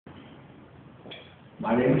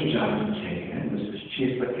My name is Jonathan Kagan. This is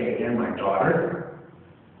Chispa Kagan, my daughter.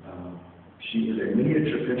 She is a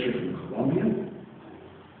miniature pitcher from Colombia.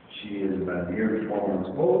 She is about a year and 4 months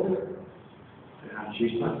old. Hi,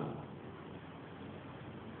 Chispa.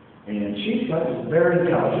 And Chispa is very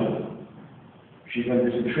intelligent. She's going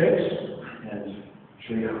to do some tricks and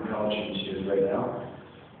show you how intelligent she is right now.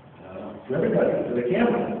 For everybody, for the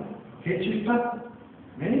camera. Okay, Chispa?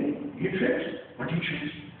 Ready? Your tricks? Want your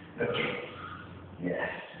tricks? Okay. Yes.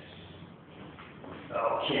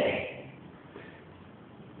 Okay.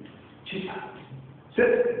 Chispa.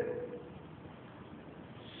 Sit.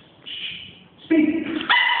 Speak.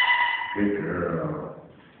 Good girl.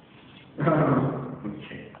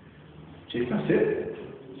 Okay. Chispa, sit.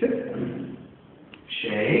 Sit.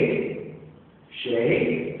 Shake.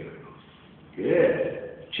 Shake. Good.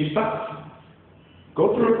 Chispa.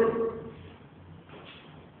 Go through.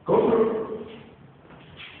 Go through.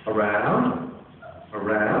 Around.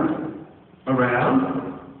 Around.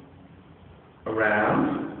 Around.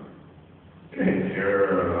 Around. Good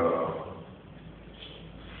girl.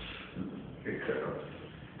 Good girl.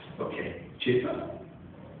 Okay. Chispa.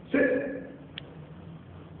 Sit.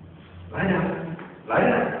 Lie down. Lie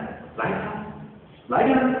down. Lie down. Lie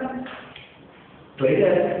down. Play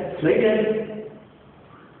dead. Play dead.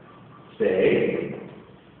 Stay.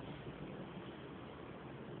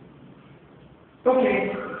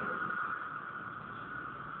 Okay.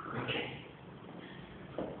 Okay.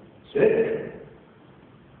 Sit.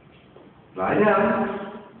 Lie down.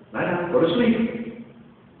 Lie down. Go to sleep.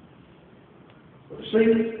 Go to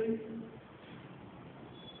sleep.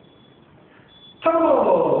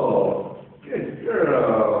 Tumble. Good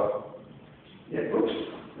girl. Yeah, oops.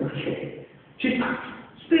 Okay. Chispa.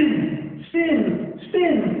 Spin. Spin.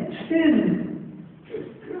 Spin. Spin. Good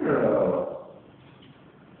girl.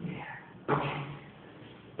 Yeah. Okay.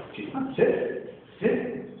 Chispa, sit. Sit.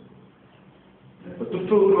 Now put the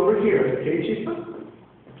food over here. Okay, Chispa?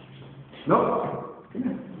 No. Come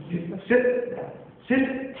here. Chispa, sit. Sit.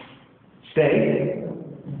 Stay.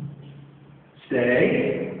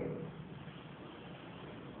 Stay.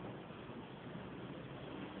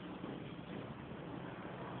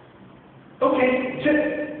 Okay, sit.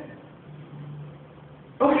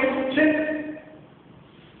 Okay, sit.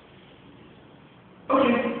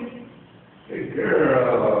 Okay. Good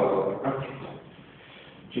girl. Okay.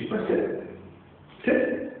 Chispa, sit. Sit.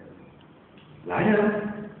 Lie down.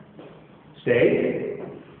 Stay.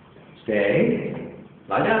 Stay.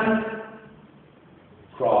 Lie down.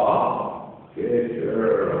 Crawl. Good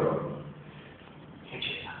girl. Okay,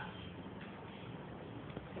 Chispa.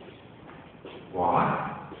 Walk.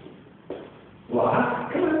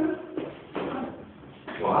 Walk. Come on.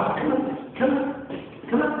 Walk. Come on. Come on.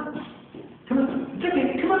 Come on. Come on. It's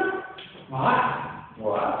okay. Come on. Walk.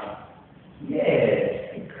 Walk.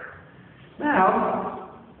 Yes. Good girl. Now,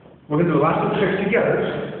 we're going to do lots of tricks together,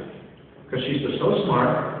 because she's so smart,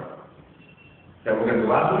 that we're going to do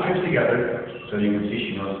lots of tricks together, so you can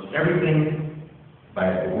see she knows everything by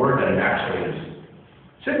the word that it actually is.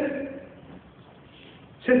 Sit.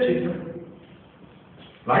 Sit, Chispa.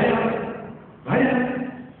 Lie down. Lie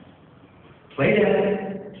down. Play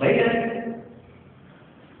dead. Play dead.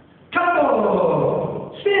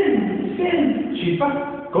 Tumble. Spin. Spin. Chispa.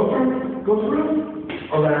 Go through. Go through.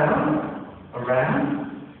 Around. Around.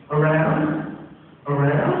 Around.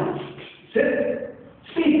 Around. Sit.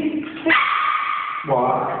 Speak. Speak.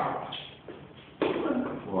 Walk.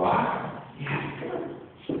 Walk. Yeah. Come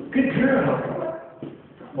on. Good girl.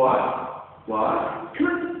 Walk. Walk. Come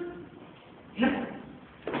on. Yeah.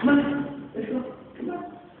 Come on. Let's go. Come on.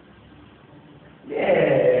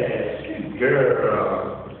 Yes. Good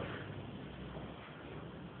girl.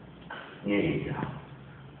 There you go.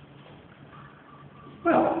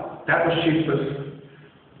 Well, that was Chispa's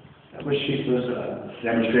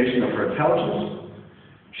demonstration of her intelligence.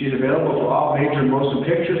 She's available for all major motion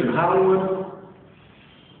pictures in Hollywood.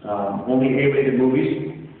 Only A-rated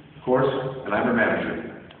movies, of course, and I'm her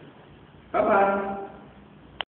manager. Bye-bye.